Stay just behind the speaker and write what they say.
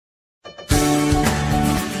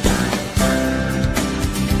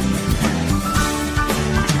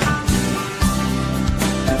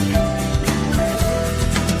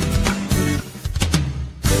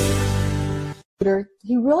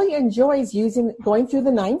he really enjoys going through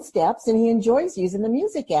the 9 steps, and he enjoys using the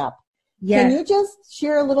music app. Yes. Can you just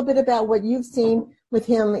share a little bit about what you've seen with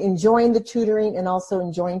him enjoying the tutoring and also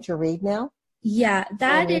enjoying to read now? Yeah,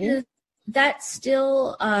 that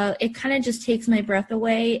still, it kind of just takes my breath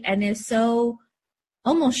away, and is so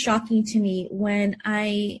almost shocking to me when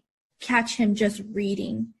I catch him just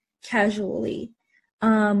reading casually.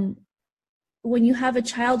 When you have a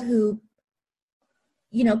child who,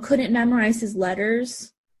 couldn't memorize his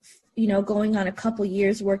letters, going on a couple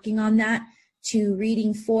years working on that, to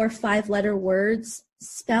reading 4 or 5 letter words,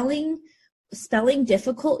 spelling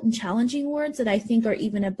difficult and challenging words that I think are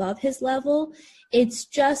even above his level. It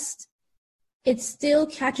still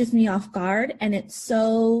catches me off guard, and it's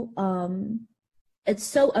so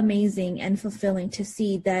amazing and fulfilling to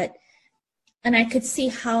see that. And I could see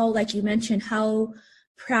how, like you mentioned, how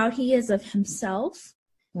proud he is of himself.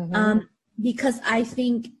 Mm-hmm. Because I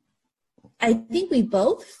think we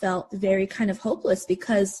both felt very kind of hopeless,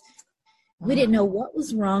 because we didn't know what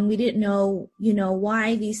was wrong. We didn't know,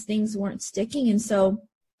 why these things weren't sticking. And so,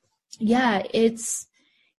 yeah,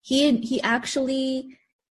 he actually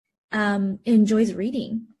enjoys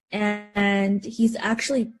reading, and he's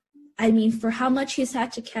actually, for how much he's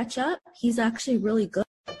had to catch up, he's actually really good.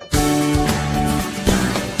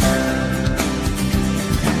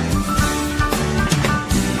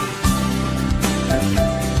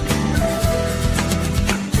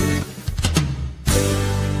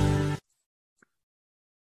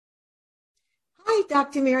 Hi,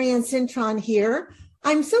 Dr. Marianne Cintron here.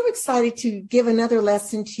 I'm so excited to give another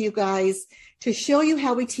lesson to you guys to show you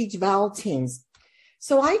how we teach vowel teams.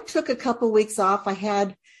 So I took a couple weeks off. I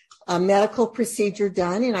had a medical procedure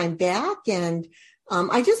done, and I'm back, and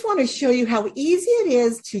I just want to show you how easy it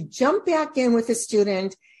is to jump back in with a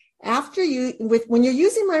student when you're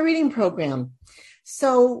using my reading program.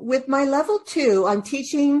 So with my level 2, I'm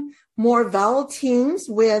teaching more vowel teams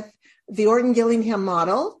with the Orton-Gillingham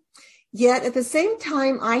model. Yet at the same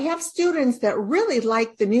time, I have students that really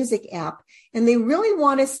like the music app, and they really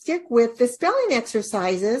want to stick with the spelling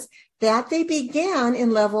exercises that they began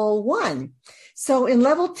in level 1. So in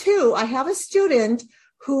level 2, I have a student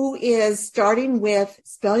who is starting with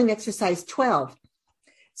spelling exercise 12.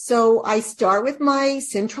 So I start with my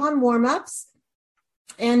Cintron warm-ups,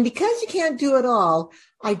 and because you can't do it all,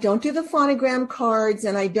 I don't do the phonogram cards,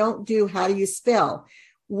 and I don't do how do you spell.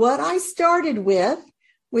 What I started with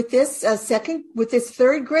this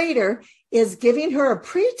third grader is giving her a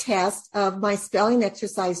pre-test of my spelling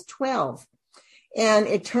exercise 12. And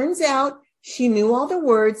it turns out she knew all the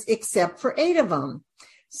words except for 8 of them.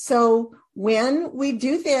 So when we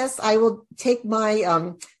do this, I will take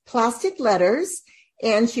my plastic letters,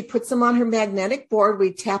 and she puts them on her magnetic board.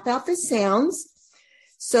 We tap out the sounds.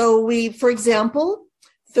 So for example,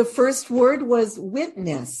 the first word was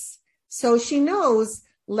witness. So she knows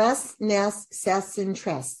less, ness, cess, and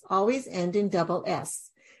tress, always end in double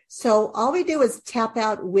S. So all we do is tap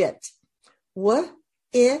out wit.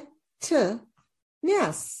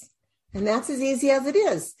 Ness. And that's as easy as it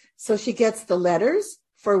is. So she gets the letters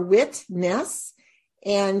for witness,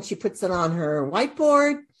 and she puts it on her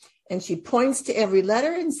whiteboard, and she points to every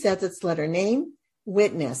letter and says its letter name,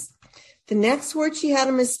 witness. The next word she had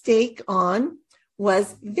a mistake on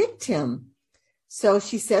was victim. So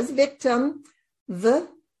she says victim,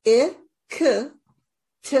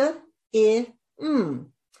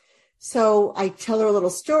 So I tell her a little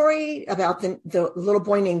story about the little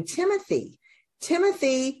boy named Timothy.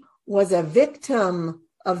 Timothy was a victim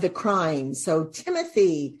of the crime. So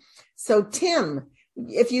Timothy. So Tim,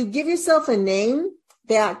 if you give yourself a name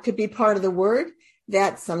that could be part of the word,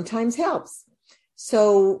 that sometimes helps.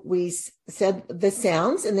 So we said the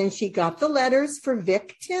sounds, and then she got the letters for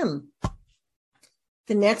victim.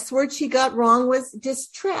 The next word she got wrong was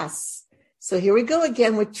distress. So here we go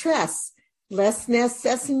again with tress. Less, ness,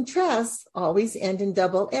 cess, and tress always end in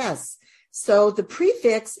double S. So the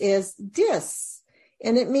prefix is dis,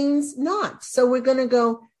 and it means not. So we're going to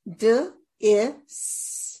go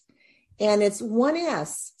is, and it's 1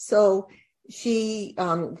 S. So she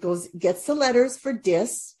gets the letters for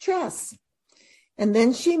distress. And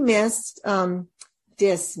then she missed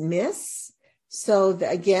dismiss. So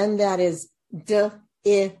again, that is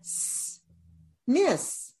is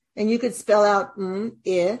miss. And you could spell out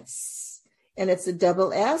is, and it's a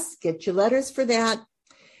double S. Get your letters for that.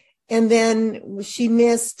 And then she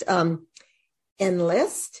missed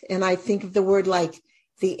enlist. And I think of the word like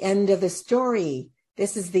the end of the story.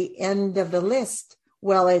 This is the end of the list.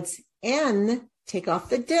 Well, it's N, take off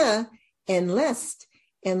the D, enlist.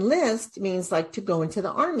 Enlist means like to go into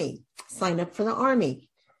the army, sign up for the army.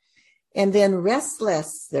 And then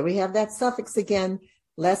restless, there we have that suffix again.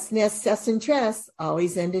 Less, ness, cess, and tress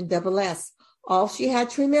always end in double S. All she had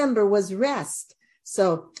to remember was rest.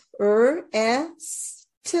 So,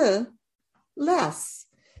 less.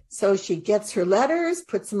 So she gets her letters,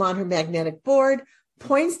 puts them on her magnetic board,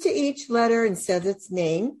 points to each letter and says its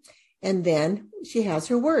name, and then she has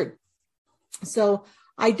her word. So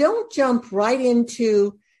I don't jump right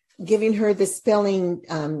into giving her the spelling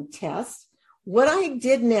test. What I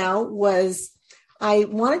did now was I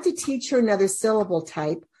wanted to teach her another syllable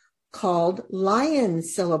type called lion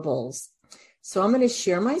syllables. So I'm going to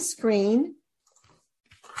share my screen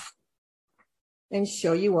and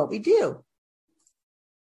show you what we do.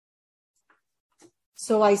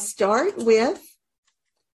 So I start with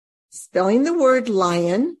spelling the word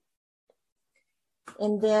lion.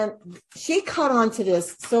 And then she caught on to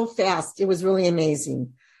this so fast. It was really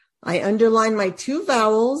amazing. I underline my two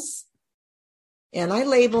vowels and I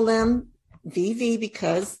label them VV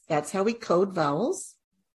because that's how we code vowels.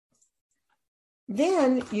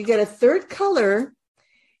 Then you get a third color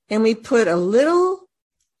and we put a little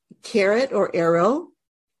caret or arrow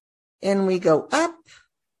and we go up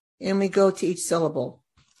and we go to each syllable.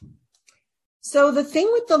 So the thing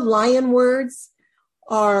with the lion words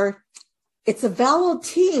are, it's a vowel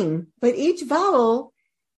team, but each vowel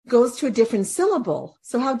goes to a different syllable.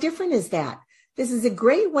 So how different is that? This is a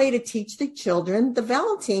great way to teach the children the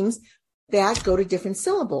vowel teams that go to different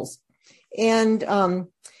syllables. And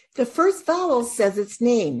the first vowel says its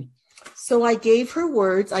name. So I gave her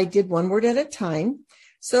words. I did one word at a time.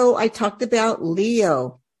 So I talked about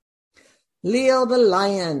Leo. Leo the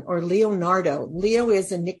lion, or Leonardo. Leo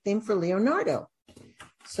is a nickname for Leonardo.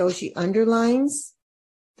 So she underlines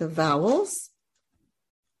the vowels,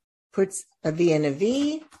 puts a V and a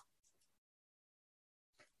V,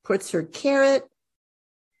 puts her caret.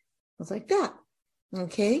 It was like that.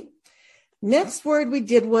 Okay. Next word we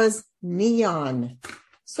did was neon.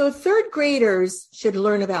 So third graders should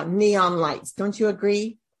learn about neon lights. Don't you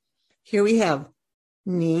agree? Here we have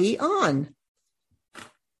neon.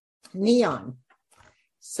 Neon.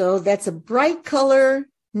 So that's a bright color,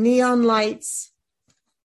 neon lights.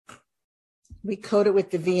 We code it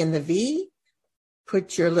with the V and the V.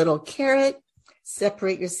 Put your little caret,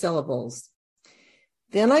 separate your syllables.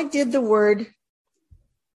 Then I did the word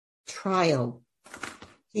trial.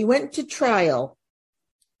 He went to trial.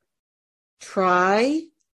 Try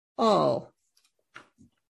all.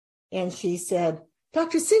 And she said,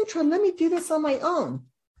 Dr. Cintron, let me do this on my own.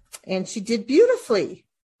 And she did beautifully.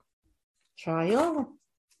 Trial.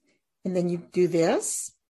 And then you do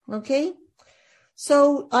this. Okay.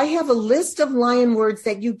 So I have a list of lion words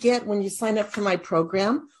that you get when you sign up for my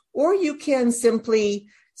program, or you can simply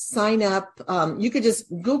sign up. You could just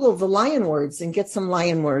Google the lion words and get some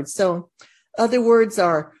lion words. So other words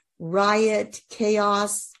are riot,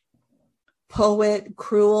 chaos, poet,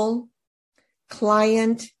 cruel,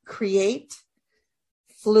 client, create,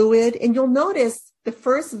 fluid. And you'll notice the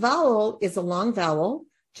first vowel is a long vowel,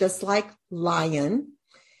 just like lion.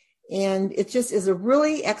 And it just is a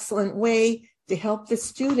really excellent way to help the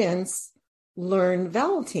students learn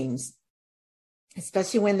vowel teams,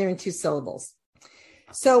 especially when they're in two syllables.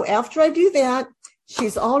 So after I do that,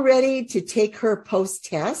 she's all ready to take her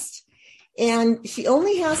post-test. And she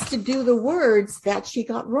only has to do the words that she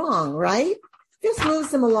got wrong, right? This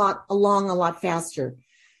moves them along a lot faster.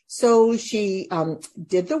 So she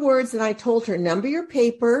did the words, and I told her, number your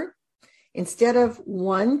paper. Instead of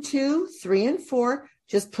 1, 2, 3, and 4,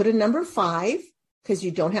 just put a number 5, because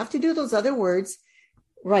you don't have to do those other words.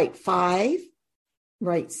 Write 5,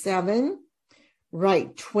 write 7,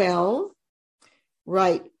 write 12,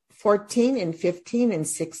 write 14 and 15 and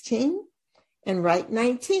 16, and write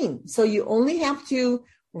 19. So you only have to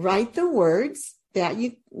write the words that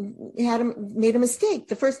you made a mistake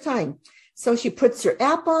the first time. So she puts her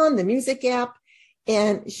app on, the music app,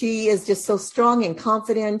 and she is just so strong and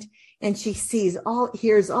confident, and she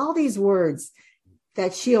hears all these words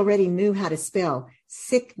that she already knew how to spell.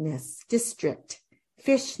 Sickness, district,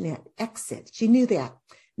 fishnet, exit. She knew that.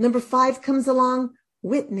 Number 5 comes along,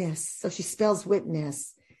 witness. So she spells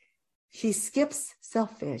witness. She skips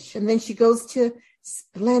selfish, and then she goes to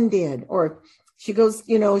splendid, or she goes,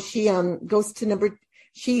 goes to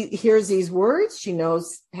she hears these words. She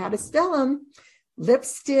knows how to spell them.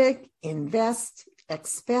 Lipstick, invest,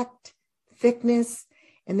 expect, thickness.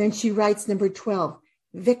 And then she writes number 12,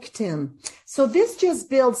 victim. So this just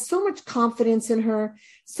builds so much confidence in her.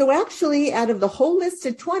 So actually, out of the whole list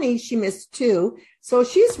of 20, she missed 2. So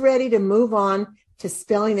she's ready to move on to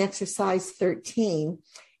spelling exercise 13.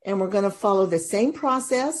 And we're going to follow the same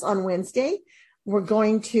process on Wednesday. I'm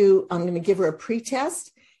going to give her a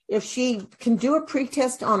pretest, if she can do a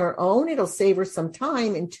pretest on her own, it'll save her some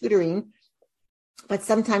time in tutoring. But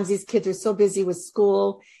sometimes these kids are so busy with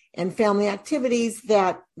school and family activities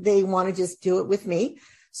that they want to just do it with me.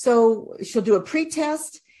 So she'll do a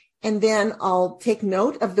pretest, and then I'll take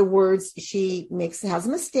note of the words she has a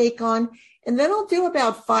mistake on, and then I'll do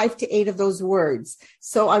about 5 to 8 of those words.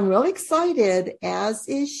 So I'm really excited, as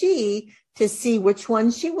is she, to see which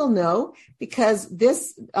one she will know, because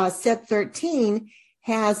this set 13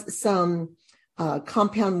 has some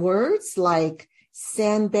compound words like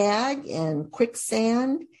sandbag and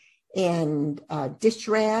quicksand and dish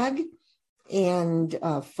rag and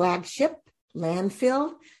flagship,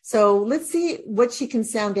 landfill. So let's see what she can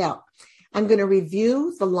sound out. I'm going to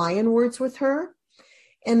review the lion words with her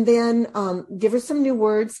and then give her some new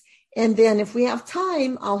words. And then if we have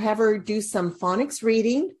time, I'll have her do some phonics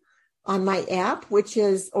reading on my app, which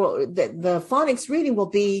is, or the phonics reading will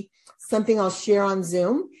be something I'll share on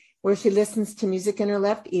Zoom, where she listens to music in her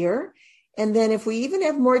left ear. And then if we even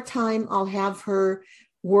have more time, I'll have her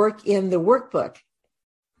work in the workbook.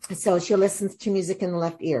 So she'll listen to music in the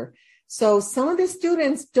left ear. So some of the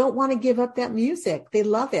students don't want to give up that music. They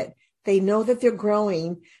love it. They know that they're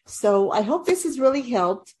growing. So I hope this has really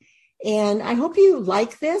helped. And I hope you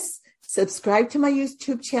like this. Subscribe to my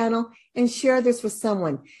YouTube channel and share this with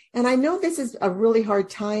someone. And I know this is a really hard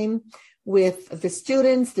time with the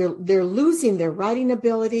students. They're losing their writing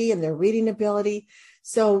ability and their reading ability.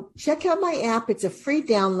 So check out my app. It's a free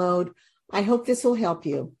download. I hope this will help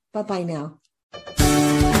you. Bye-bye now.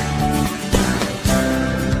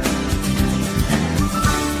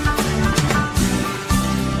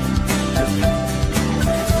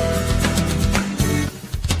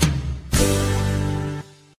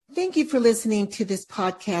 Thank you for listening to this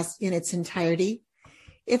podcast in its entirety.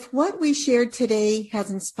 If what we shared today has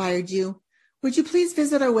inspired you, would you please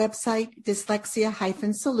visit our website,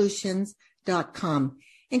 dyslexia-solutions.com,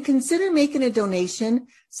 and consider making a donation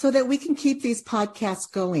so that we can keep these podcasts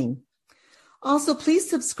going. Also, please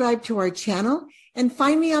subscribe to our channel and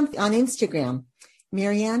find me on Instagram,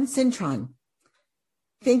 Marianne Cintron.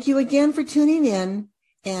 Thank you again for tuning in,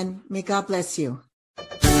 and may God bless you.